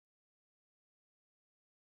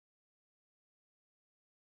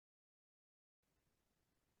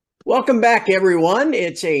Welcome back, everyone.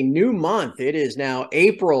 It's a new month. It is now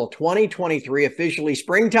April 2023, officially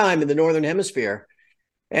springtime in the Northern Hemisphere.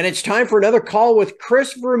 And it's time for another call with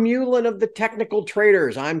Chris Vermeulen of the Technical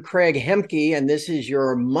Traders. I'm Craig Hemke, and this is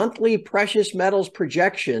your monthly precious metals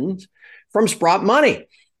projections from Sprott Money.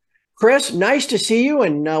 Chris, nice to see you,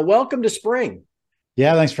 and welcome to spring.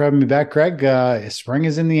 Yeah, thanks for having me back, Craig. Spring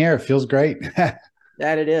is in the air. It feels great.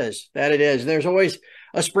 That it is. That it is. There's always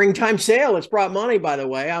a springtime sale at Sprott Money, by the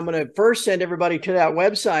way. I'm going to first send everybody to that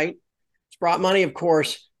website. Sprott Money, of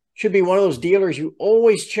course, should be one of those dealers you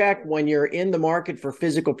always check when you're in the market for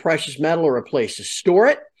physical precious metal or a place to store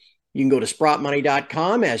it. You can go to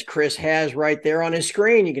sprottmoney.com, as Chris has right there on his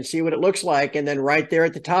screen. You can see what it looks like. And then right there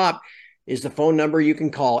at the top is the phone number you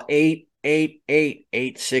can call,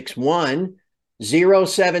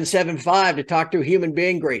 888-861-0775, to talk to a human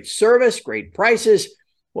being. Great service, great prices.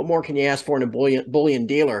 What more can you ask for in a bullion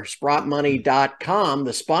dealer? Sprottmoney.com,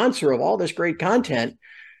 the sponsor of all this great content.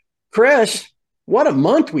 Chris, what a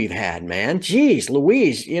month we've had, man. Geez,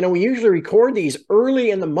 Louise, we usually record these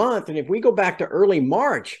early in the month. And if we go back to early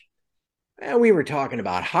March, we were talking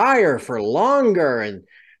about higher for longer. And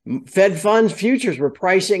Fed funds futures were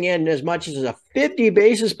pricing in as much as a 50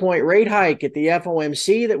 basis point rate hike at the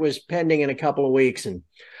FOMC that was pending in a couple of weeks. And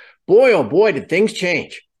boy, oh boy, did things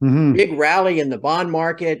change. Mm-hmm. Big rally in the bond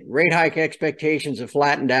market, rate hike expectations have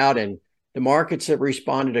flattened out, and the markets have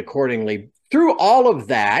responded accordingly. Through all of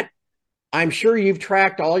that, I'm sure you've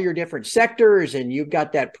tracked all your different sectors, and you've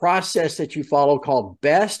got that process that you follow called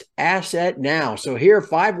Best Asset Now. So here,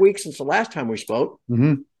 5 weeks since the last time we spoke,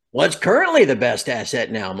 what's currently the best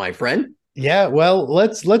asset now, my friend? Yeah, well,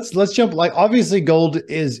 let's jump. Like, obviously, gold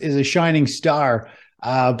is a shining star.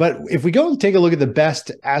 But if we go and take a look at the best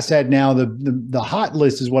asset now, the hot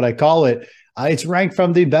list is what I call it. It's ranked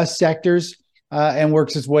from the best sectors and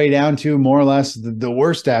works its way down to more or less the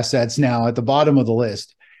worst assets now at the bottom of the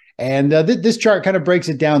list. And this chart kind of breaks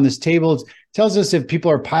it down. This table tells us if people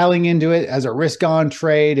are piling into it as a risk-on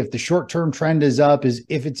trade, if the short-term trend is up, is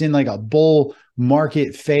if it's in like a bull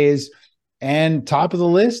market phase. And top of the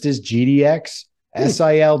list is GDX,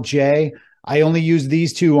 SILJ. I only use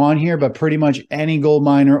these two on here, but pretty much any gold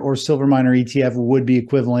miner or silver miner ETF would be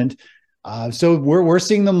equivalent. So we're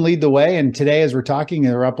seeing them lead the way. And today, as we're talking,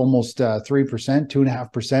 they're up almost 3%,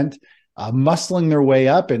 2.5%, muscling their way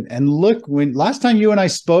up. And look, when last time you and I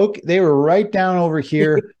spoke, they were right down over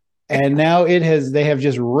here, and now they have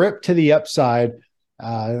just ripped to the upside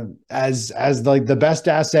as like the best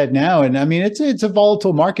asset now. And I mean, it's a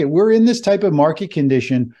volatile market. We're in this type of market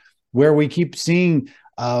condition where we keep seeing.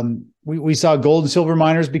 We saw gold and silver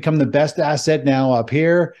miners become the best asset now up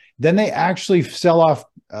here. Then they actually sell off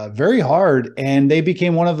very hard, and they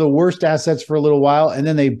became one of the worst assets for a little while. And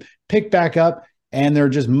then they picked back up, and they're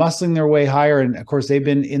just muscling their way higher. And of course, they've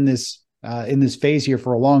been in this phase here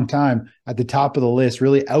for a long time at the top of the list,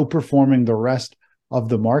 really outperforming the rest of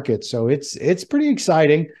the market. So it's pretty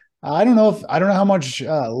exciting. I don't know how much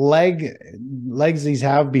legs these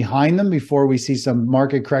have behind them before we see some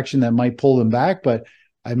market correction that might pull them back, but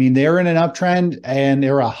I mean, they're in an uptrend and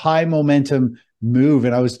they're a high momentum move.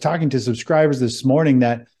 And I was talking to subscribers this morning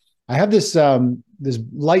that I have this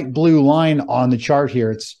light blue line on the chart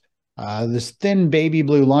here. It's this thin baby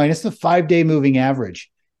blue line. It's the 5-day moving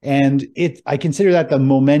average. And I consider that the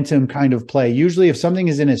momentum kind of play. Usually if something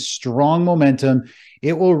is in a strong momentum,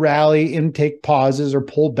 it will rally and take pauses or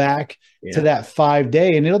pull back to that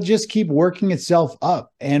 5-day, and it'll just keep working itself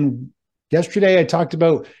up. And yesterday I talked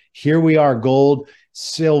about, here we are, gold,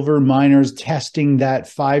 silver miners testing that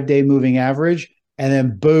 5-day moving average. And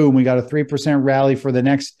then boom, we got a 3% rally for the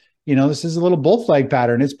next, this is a little bull flag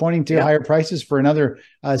pattern. It's pointing to higher prices for another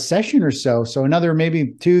session or so. So another maybe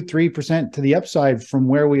 2-3% to the upside from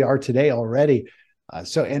where we are today already.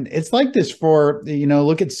 And it's like this for,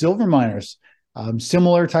 look at silver miners,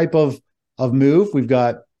 similar type of move. We've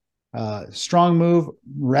got strong move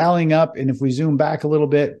rallying up. And if we zoom back a little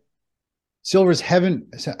bit, silver's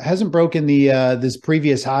hasn't broken this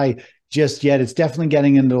previous high just yet. It's definitely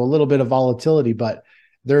getting into a little bit of volatility, but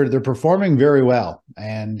they're performing very well,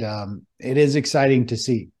 and it is exciting to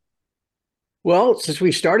see. Well, since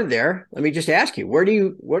we started there, let me just ask you,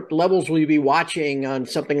 what levels will you be watching on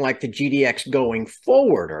something like the GDX going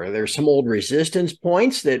forward? Are there some old resistance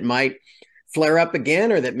points that might flare up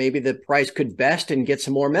again, or that maybe the price could best and get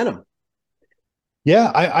some more momentum?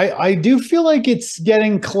 Yeah, I do feel like it's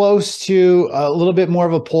getting close to a little bit more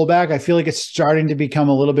of a pullback. I feel like it's starting to become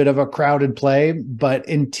a little bit of a crowded play, but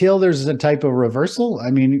until there's a type of reversal,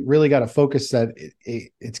 I mean, you really got to focus that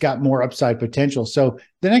it's got more upside potential. So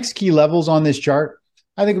the next key levels on this chart,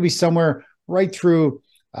 I think, will be somewhere right through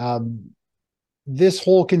this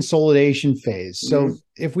whole consolidation phase. So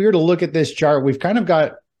if we were to look at this chart, we've kind of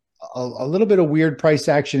got a little bit of weird price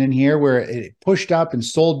action in here where it pushed up and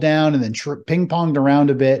sold down and then ping ponged around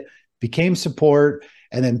a bit, became support,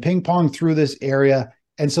 and then ping ponged through this area.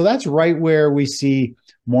 And so that's right where we see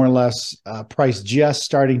more or less price just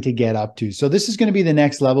starting to get up to. So this is going to be the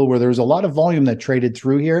next level where there's a lot of volume that traded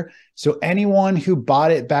through here. So anyone who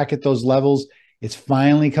bought it back at those levels, it's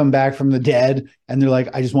finally come back from the dead and they're like,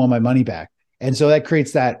 I just want my money back. And so that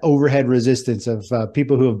creates that overhead resistance of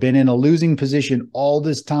people who have been in a losing position all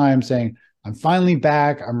this time saying, I'm finally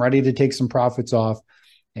back. I'm ready to take some profits off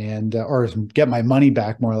and or get my money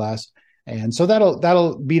back more or less. And so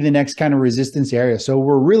that'll be the next kind of resistance area. So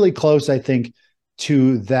we're really close, I think,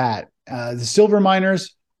 to that. The silver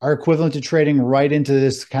miners are equivalent to trading right into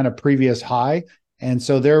this kind of previous high. And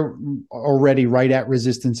so they're already right at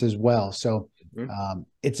resistance as well. So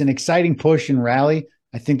it's an exciting push and rally.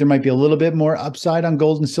 I think there might be a little bit more upside on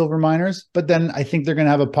gold and silver miners, but then I think they're going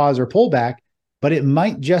to have a pause or pullback, but it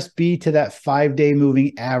might just be to that 5-day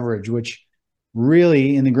moving average, which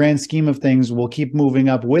really in the grand scheme of things will keep moving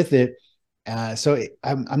up with it. So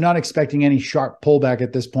I'm not expecting any sharp pullback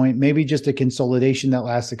at this point, maybe just a consolidation that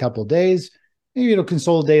lasts a couple of days. Maybe it'll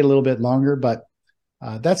consolidate a little bit longer, but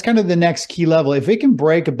that's kind of the next key level. If it can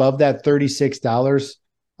break above that $36,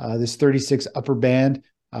 this 36 upper band,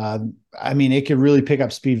 I mean, it could really pick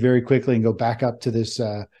up speed very quickly and go back up to this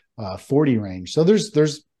 40 range. So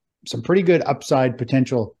there's some pretty good upside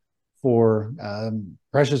potential for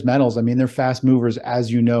precious metals. I mean, they're fast movers,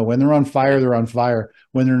 as you know. When they're on fire, they're on fire.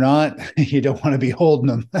 When they're not, you don't want to be holding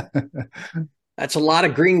them. That's a lot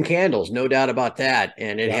of green candles, no doubt about that.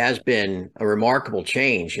 And it has been a remarkable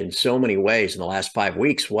change in so many ways in the last 5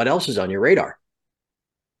 weeks. What else is on your radar?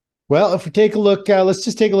 Well, if we take a look, let's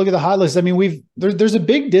just take a look at the hot list. I mean, there's a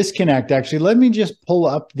big disconnect, actually. Let me just pull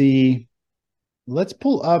up let's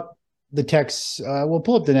pull up the techs. We'll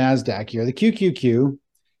pull up the NASDAQ here, the QQQ,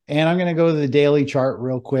 and I'm going to go to the daily chart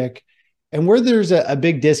real quick. And where there's a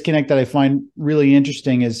big disconnect that I find really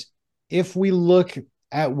interesting is if we look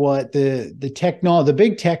at what the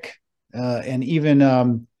big tech and even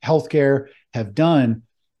healthcare have done.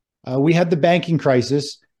 We had the banking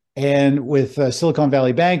crisis. And with Silicon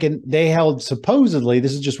Valley Bank, and they held supposedly,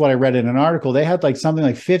 this is just what I read in an article, they had like something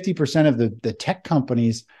like 50% of the tech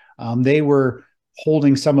companies. They were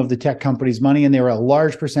holding some of the tech companies' money, and they were a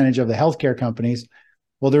large percentage of the healthcare companies.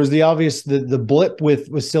 Well, there was the obvious, the blip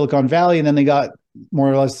with Silicon Valley, and then they got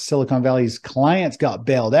more or less Silicon Valley's clients got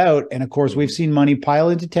bailed out. And of course, we've seen money pile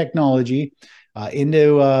into technology,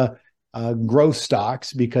 into growth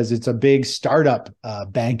stocks, because it's a big startup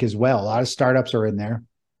bank as well. A lot of startups are in there.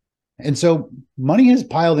 And so money has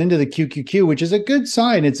piled into the QQQ, which is a good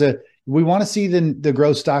sign. We want to see the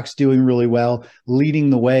growth stocks doing really well, leading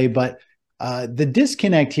the way. But the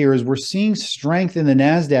disconnect here is we're seeing strength in the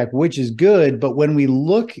NASDAQ, which is good. But when we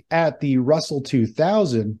look at the Russell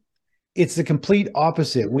 2000, it's the complete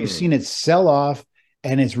opposite. We've seen it sell off,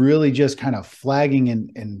 and it's really just kind of flagging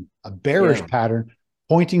in a bearish pattern,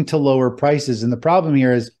 pointing to lower prices. And the problem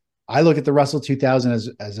here is I look at the Russell 2000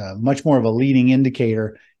 as a much more of a leading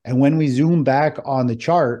indicator. And when we zoom back on the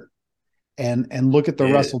chart and look at the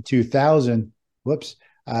Russell 2000,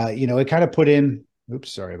 it kind of put in,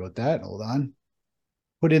 sorry about that. Hold on.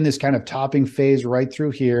 Put in this kind of topping phase right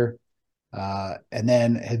through here. And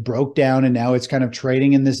then it broke down, and now it's kind of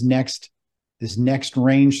trading in this next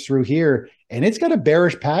range through here. And it's got a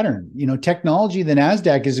bearish pattern. Technology, the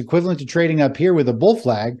NASDAQ is equivalent to trading up here with a bull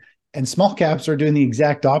flag, and small caps are doing the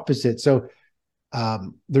exact opposite. So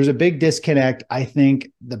there's a big disconnect. I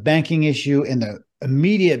think the banking issue and the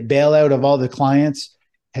immediate bailout of all the clients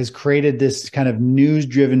has created this kind of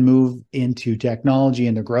news-driven move into technology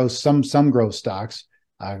and the growth, some growth stocks.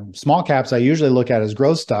 Small caps I usually look at as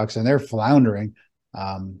growth stocks, and they're floundering.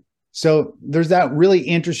 So there's that really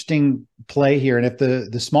interesting play here. And if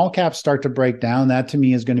the small caps start to break down, that to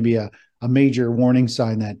me is going to be a major warning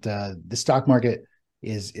sign that the stock market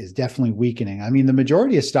is definitely weakening. I mean, the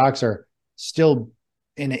majority of stocks are still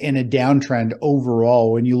in a downtrend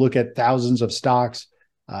overall. When you look at thousands of stocks,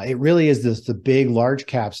 it really is the big, large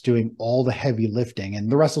caps doing all the heavy lifting. And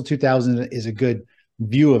the Russell 2000 is a good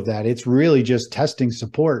view of that. It's really just testing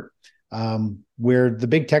support, where the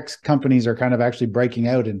big tech companies are kind of actually breaking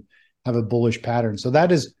out and have a bullish pattern. So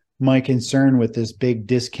that is my concern with this big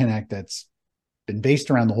disconnect that's been based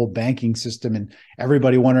around the whole banking system and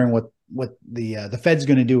everybody wondering what the Fed's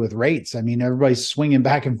going to do with rates. I mean, everybody's swinging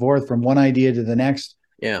back and forth from one idea to the next.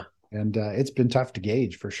 Yeah. And it's been tough to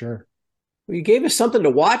gauge for sure. Well, you gave us something to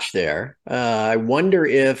watch there. I wonder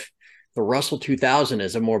if the Russell 2000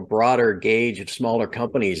 as a more broader gauge of smaller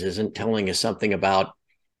companies isn't telling us something about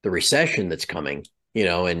the recession that's coming,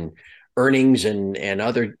 and earnings and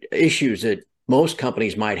other issues that most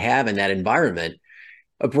companies might have in that environment.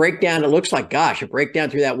 A breakdown, it looks like, gosh, a breakdown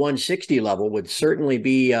through that 160 level would certainly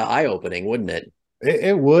be eye-opening, wouldn't it?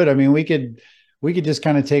 It would. I mean, we could just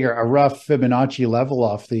kind of take a rough Fibonacci level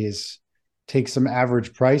off these, take some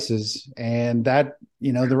average prices, and that,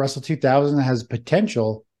 the Russell 2000 has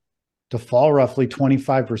potential to fall roughly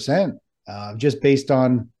 25%, just based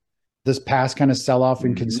on this past kind of sell-off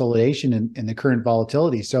and consolidation in the current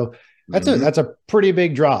volatility. So that's a pretty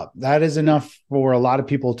big drop. That is enough for a lot of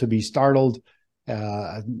people to be startled,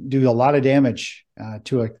 do a lot of damage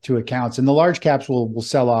to accounts, and the large caps will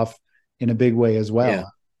sell off in a big way as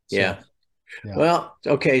well. Yeah. Well,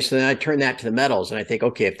 okay. So then I turn that to the metals, and I think,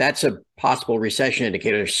 okay, if that's a possible recession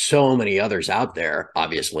indicator, there's so many others out there,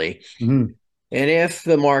 obviously. And if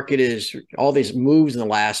the market is, all these moves in the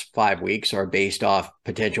last 5 weeks are based off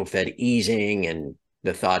potential Fed easing and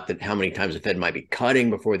the thought that how many times the Fed might be cutting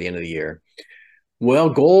before the end of the year. Well,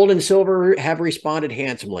 gold and silver have responded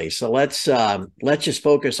handsomely. So let's just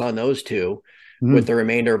focus on those two with the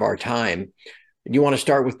remainder of our time. Do you want to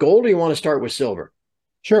start with gold, or you want to start with silver?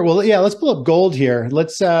 Sure. Well, yeah, let's pull up gold here.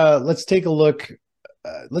 Let's take a look.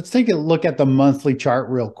 Let's take a look at the monthly chart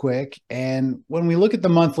real quick. And when we look at the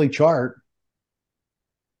monthly chart,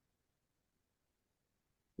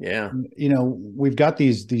 we've got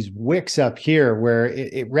these wicks up here where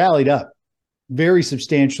it rallied up very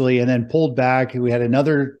substantially and then pulled back. We had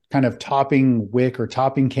another kind of topping wick or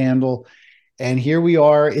topping candle. And here we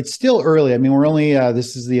are. It's still early. I mean, we're only,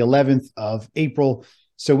 this is the 11th of April.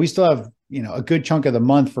 So we still have, a good chunk of the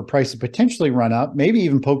month for price to potentially run up, maybe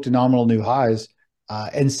even poke to nominal new highs,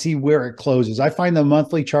 and see where it closes. I find the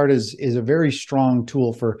monthly chart is a very strong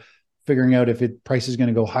tool for figuring out if price is going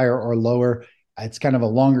to go higher or lower. It's kind of a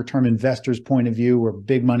longer term investor's point of view where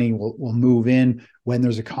big money will move in when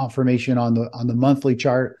there's a confirmation on the monthly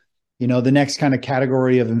chart. The next kind of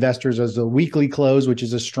category of investors is a weekly close, which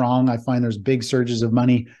is a strong. I find there's big surges of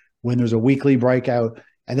money when there's a weekly breakout.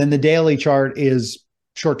 And then the daily chart is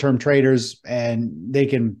short-term traders, and they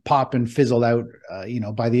can pop and fizzle out,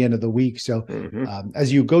 by the end of the week. So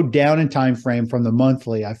as you go down in time frame from the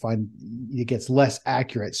monthly, I find it gets less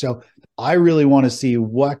accurate. So I really want to see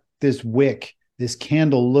what this wick, this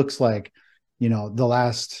candle looks like,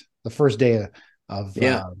 the first day of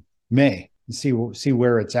May, and see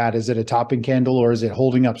where it's at. Is it a topping candle, or is it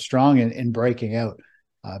holding up strong and breaking out?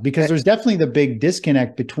 Because there's definitely the big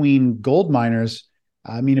disconnect between gold miners.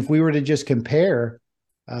 I mean, if we were to just compare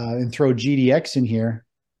and throw GDX in here,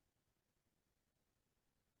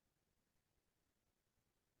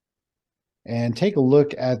 and take a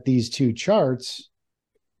look at these two charts.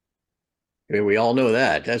 I mean, we all know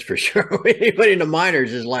that. That's for sure. Anybody in the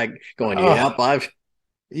miners is like going,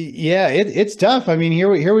 it's tough. I mean,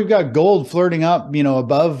 here we've got gold flirting up,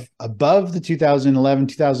 above the 2011,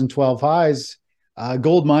 2012 highs.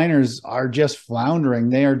 Gold miners are just floundering.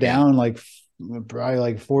 They are down probably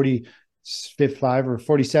like 45 or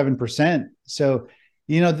 47%. So,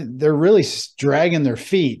 they're really dragging their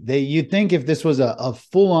feet. You'd think if this was a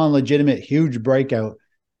full-on legitimate huge breakout,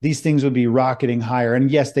 these things would be rocketing higher. And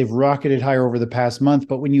yes, they've rocketed higher over the past month,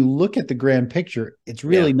 but when you look at the grand picture, it's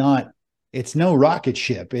really not, it's no rocket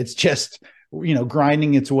ship. It's just,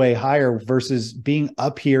 grinding its way higher versus being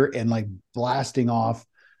up here and like blasting off.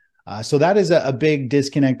 So that is a big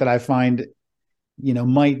disconnect that I find,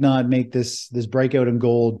 might not make this breakout in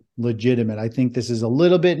gold legitimate. I think this is a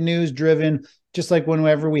little bit news driven, just like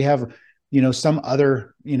whenever we have, some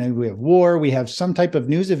other, we have war, we have some type of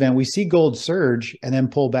news event, we see gold surge and then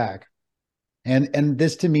pull back. And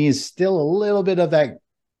this to me is still a little bit of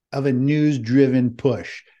a news driven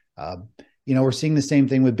push. We're seeing the same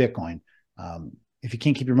thing with Bitcoin. If you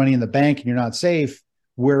can't keep your money in the bank and you're not safe,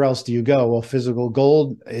 where else do you go? Well, physical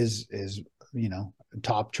gold is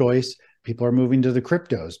top choice. People are moving to the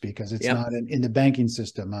cryptos because it's not in the banking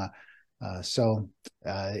system. So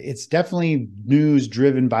it's definitely news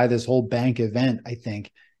driven by this whole bank event, I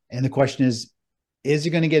think. And the question is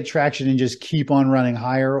it going to get traction and just keep on running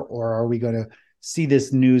higher, or are we going to see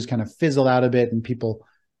this news kind of fizzle out a bit and people,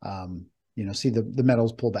 see the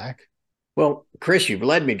metals pull back? Well, Chris, you've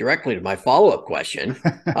led me directly to my follow-up question.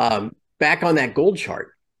 Back on that gold chart,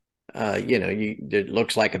 it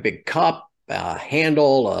looks like a big cup, a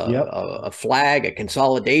handle, a flag, a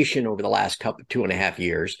consolidation over the last 2.5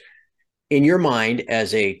 years. In your mind,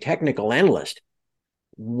 as a technical analyst,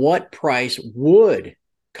 what price would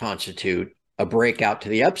constitute a breakout to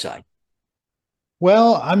the upside?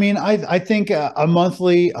 Well, I mean, I think a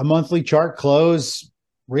monthly chart close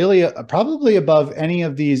really probably above any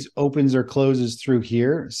of these opens or closes through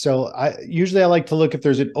here. So I like to look if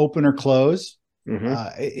there's an open or close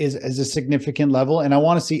is a significant level, and I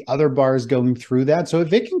want to see other bars going through that. So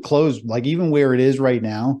if it can close like even where it is right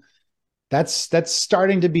now, that's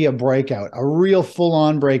starting to be a breakout. A real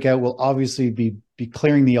full-on breakout will obviously be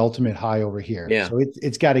clearing the ultimate high over here. Yeah. So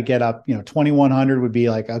it's got to get up, 2100 would be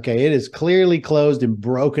like, okay, it is clearly closed and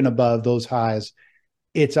broken above those highs.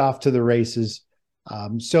 It's off to the races.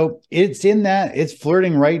 So it's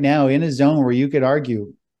flirting right now in a zone where you could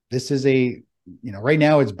argue this is right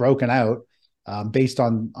now it's broken out based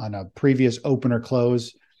on a previous open or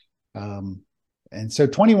close. And so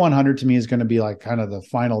 2100 to me is going to be like kind of the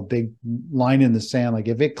final big line in the sand. Like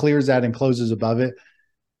if it clears that and closes above it,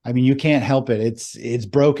 I mean, you can't help it. It's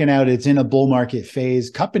broken out. It's in a bull market phase.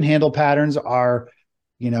 Cup and handle patterns are,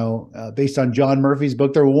 based on John Murphy's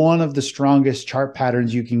book, they're one of the strongest chart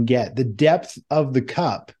patterns you can get. The depth of the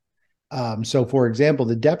cup. So for example,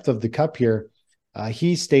 the depth of the cup here,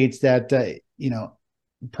 he states that,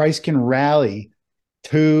 price can rally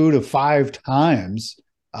 2 to 5 times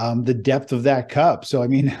the depth of that cup. So, I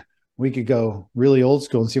mean, we could go really old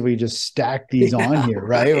school and see if we just stack these on here,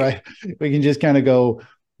 right? We can just kind of go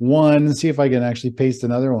one and see if I can actually paste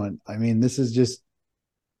another one. I mean, this is just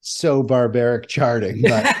so barbaric charting,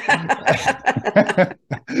 but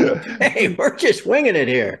hey, we're just winging it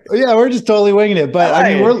here. Yeah, we're just totally winging it. But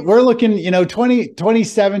I mean, we're looking,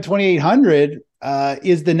 2,800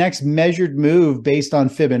 is the next measured move based on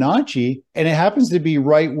Fibonacci. And it happens to be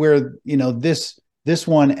right where, this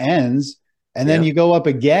one ends. And then you go up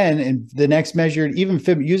again, and the next measured, even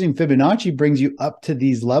using Fibonacci, brings you up to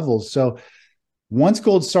these levels. So once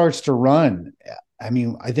gold starts to run, I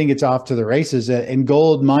mean, I think it's off to the races. And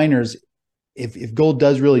gold miners, if gold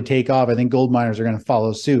does really take off, I think gold miners are going to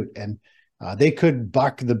follow suit, and they could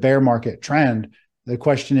buck the bear market trend. The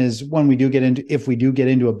question is, if we do get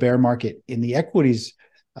into a bear market in the equities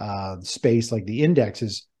space, like the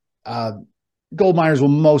indexes, gold miners will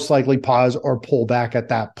most likely pause or pull back at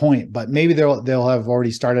that point. But maybe they'll have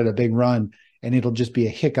already started a big run, and it'll just be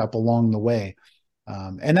a hiccup along the way.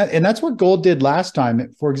 And that's what gold did last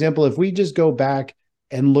time. For example, if we just go back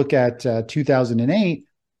and look at 2008,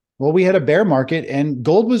 well, we had a bear market and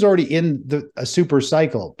gold was already in a super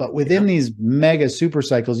cycle. But within these mega super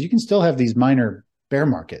cycles, you can still have these minor bear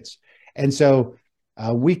markets. And so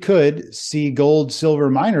we could see gold, silver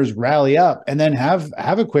miners rally up and then have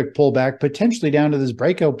a quick pullback, potentially down to this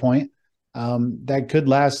breakout point that could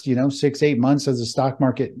last, 6-8 months as the stock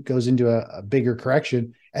market goes into a bigger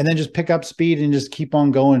correction, and then just pick up speed and just keep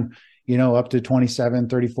on going, up to 27,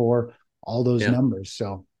 34, all those numbers.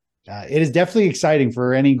 So it is definitely exciting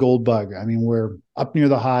for any gold bug. I mean, we're up near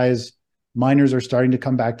the highs. Miners are starting to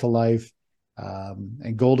come back to life.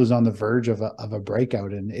 And gold is on the verge of a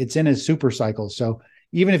breakout, and it's in a super cycle. So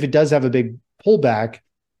even if it does have a big pullback,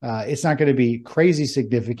 it's not going to be crazy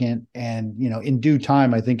significant. And, in due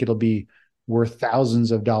time, I think it'll be worth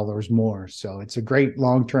thousands of dollars more. So it's a great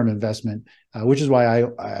long-term investment, which is why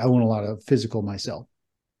I own a lot of physical myself.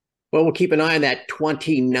 Well, we'll keep an eye on that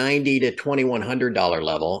 $2,090 to $2,100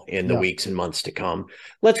 level in the weeks and months to come.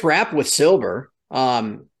 Let's wrap with silver.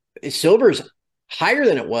 Silver's higher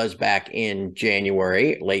than it was back in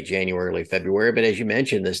January, late January, early February. But as you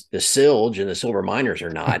mentioned, the silge and the silver miners are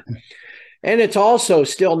not. And it's also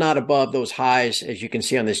still not above those highs, as you can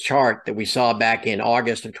see on this chart, that we saw back in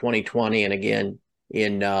August of 2020 and again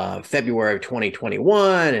in February of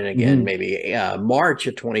 2021 and again maybe March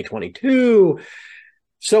of 2022.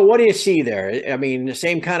 So what do you see there? I mean, the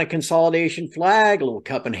same kind of consolidation flag, a little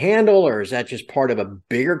cup and handle, or is that just part of a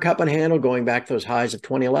bigger cup and handle going back to those highs of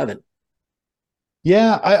 2011?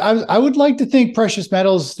 Yeah, I would like to think precious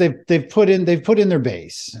metals they've put in their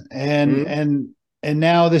base, and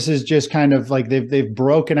now this is just kind of like they've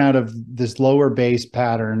broken out of this lower base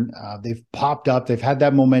pattern. They've popped up. They've had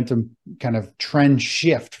that momentum kind of trend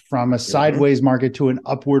shift from a sideways market to an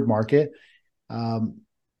upward market. I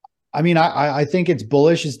mean, I think it's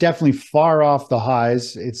bullish. It's definitely far off the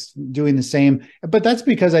highs. It's doing the same, but that's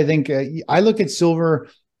because I think I look at silver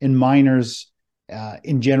and miners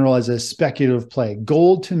in general as a speculative play.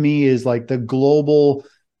 Gold to me is like the global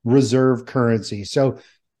reserve currency. So,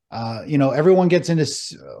 everyone gets into,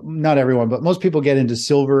 not everyone, but most people get into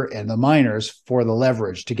silver and the miners for the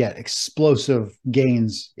leverage to get explosive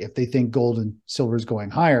gains if they think gold and silver is going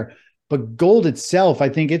higher. But gold itself, I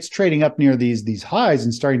think it's trading up near these highs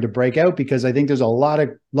and starting to break out because I think there's a lot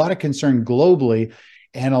of concern globally,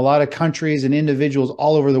 and a lot of countries and individuals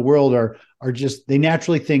all over the world are just, they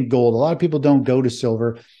naturally think gold. A lot of people don't go to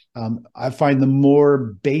silver. I find the more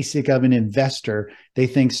basic of an investor, they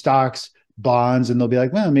think stocks, bonds and they'll be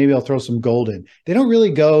like, well, maybe I'll throw some gold in. They don't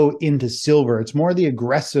really go into silver. It's more the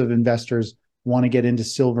aggressive investors want to get into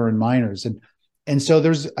silver and miners. And so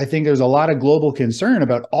I think there's a lot of global concern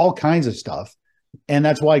about all kinds of stuff. And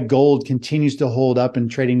that's why gold continues to hold up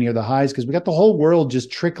and trading near the highs, because we got the whole world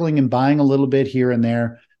just trickling and buying a little bit here and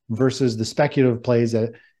there versus the speculative plays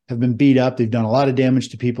that have been beat up. They've done a lot of damage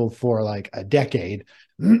to people for like a decade.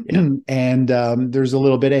 And there's a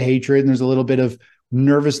little bit of hatred and there's a little bit of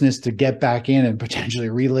nervousness to get back in and potentially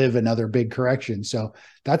relive another big correction. So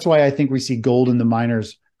that's why I think we see gold and the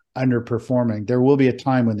miners underperforming. There will be a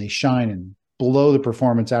time when they shine and blow the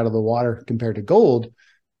performance out of the water compared to gold.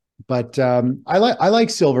 But I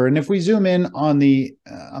like silver. And if we zoom in on the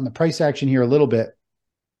price action here a little bit,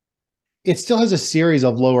 it still has a series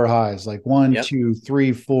of lower highs, like 1, 2,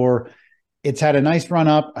 3, 4. It's had a nice run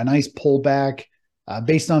up, a nice pullback.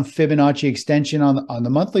 Based on Fibonacci extension on the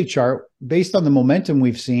monthly chart, based on the momentum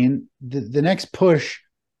we've seen, the next push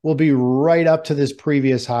will be right up to this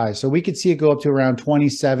previous high. So we could see it go up to around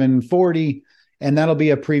 2740, and that'll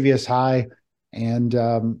be a previous high. And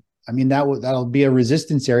I mean, that'll be a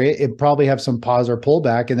resistance area. It probably have some pause or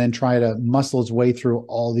pullback and then try to muscle its way through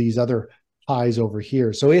all these other highs over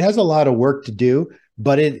here. So it has a lot of work to do,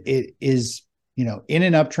 but it is, in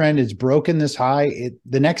an uptrend. It's broken this high.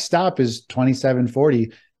 The next stop is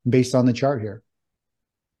 2740 based on the chart here.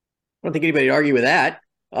 I don't think anybody would argue with that.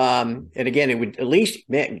 And again, it would at least,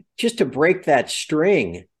 just to break that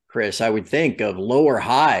string, Chris, I would think of lower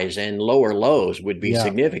highs and lower lows would be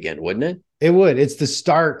significant, wouldn't it? It would. It's the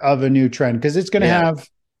start of a new trend because it's going to have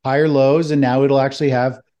higher lows and now it'll actually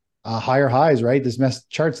have higher highs, right? This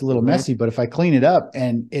chart's a little messy, but if I clean it up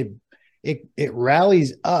and it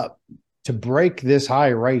rallies up to break this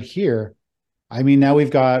high right here, I mean, now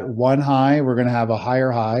we've got one high, we're going to have a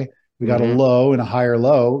higher high. We got a low and a higher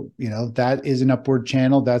low. That is an upward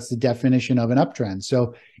channel. That's the definition of an uptrend.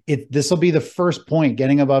 So this will be the first point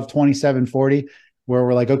getting above 2740 where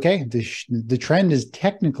we're like, okay, the trend is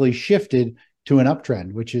technically shifted to an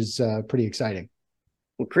uptrend, which is pretty exciting.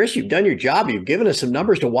 Well, Chris, you've done your job. You've given us some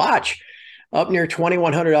numbers to watch. Up near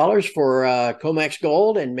 $2,100 for COMEX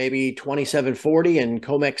gold and maybe $2,740 in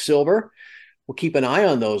COMEX silver. We'll keep an eye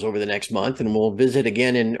on those over the next month and we'll visit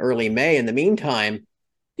again in early May. In the meantime,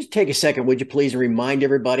 just take a second, would you please, and remind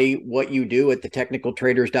everybody what you do at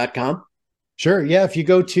thetechnicaltraders.com? Sure. Yeah. If you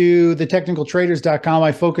go to thetechnicaltraders.com,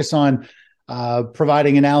 I focus on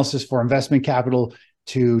providing analysis for investment capital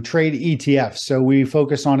to trade ETFs. So we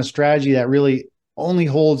focus on a strategy that really only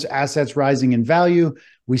holds assets rising in value.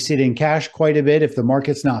 We sit in cash quite a bit. If the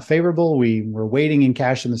market's not favorable, we're waiting in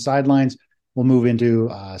cash in the sidelines. We'll move into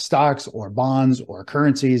stocks or bonds or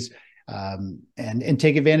currencies and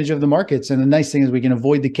take advantage of the markets. And the nice thing is we can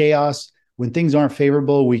avoid the chaos. When things aren't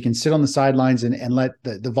favorable, we can sit on the sidelines and let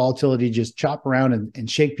the volatility just chop around and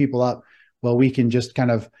shake people up. Well, we can just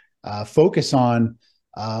kind of focus on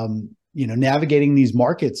navigating these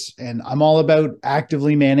markets. And I'm all about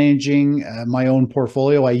actively managing my own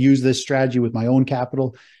portfolio. I use this strategy with my own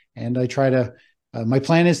capital, and I try to, my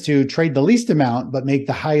plan is to trade the least amount, but make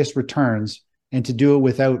the highest returns, and to do it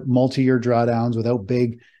without multi-year drawdowns, without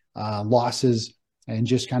big losses, and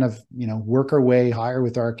just kind of, work our way higher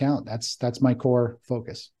with our account. That's my core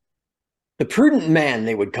focus. The prudent man,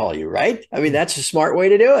 they would call you, right? I mean, that's a smart way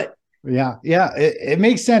to do it. Yeah. It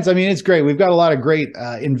makes sense. I mean, it's great. We've got a lot of great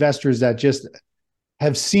investors that just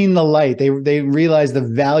have seen the light. They realize the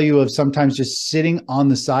value of sometimes just sitting on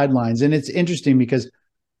the sidelines. And it's interesting because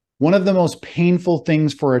one of the most painful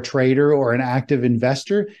things for a trader or an active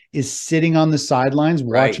investor is sitting on the sidelines,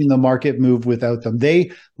 watching the market move without them.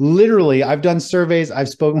 They literally, I've done surveys. I've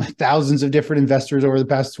spoken with thousands of different investors over the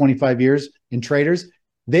past 25 years in traders.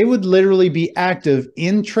 They would literally be active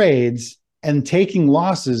in trades and taking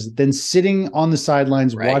losses than sitting on the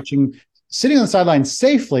sidelines, sitting on the sidelines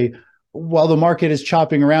safely while the market is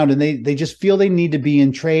chopping around. And they just feel they need to be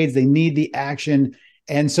in trades. They need the action.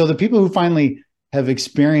 And so the people who finally have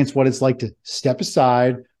experienced what it's like to step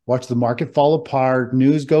aside, watch the market fall apart,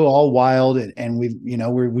 news go all wild, and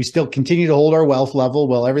we still continue to hold our wealth level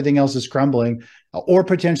while everything else is crumbling, or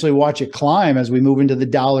potentially watch it climb as we move into the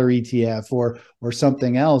dollar ETF or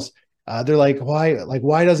something else. They're like,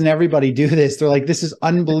 why doesn't everybody do this? They're like, this is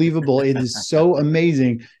unbelievable. It is so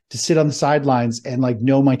amazing to sit on the sidelines and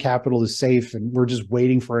know my capital is safe, and we're just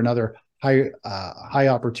waiting for another high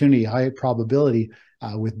opportunity, high probability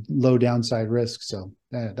with low downside risk. So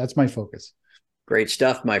that's my focus. Great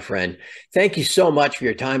stuff, my friend. Thank you so much for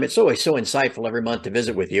your time. It's always so insightful every month to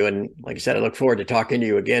visit with you. And like I said, I look forward to talking to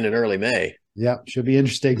you again in early May. Yeah, should be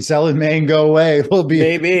interesting. Selling may and go away. Will be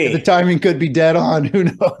Maybe the timing could be dead on. Who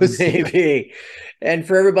knows? Maybe. And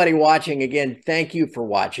for everybody watching, again, thank you for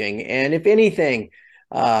watching. And if anything,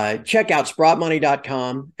 check out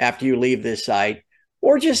sprottmoney.com after you leave this site,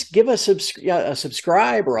 or just give us a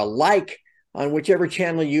subscribe or a like on whichever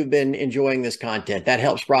channel you've been enjoying this content. That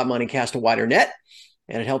helps Sprott Money cast a wider net,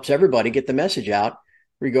 and it helps everybody get the message out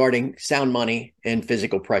regarding sound money and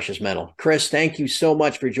physical precious metal. Chris, thank you so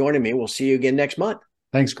much for joining me. We'll see you again next month.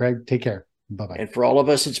 Thanks, Craig. Take care. Bye-bye. And for all of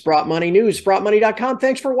us at Sprott Money News, sprottmoney.com,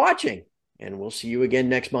 thanks for watching. And we'll see you again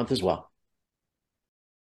next month as well.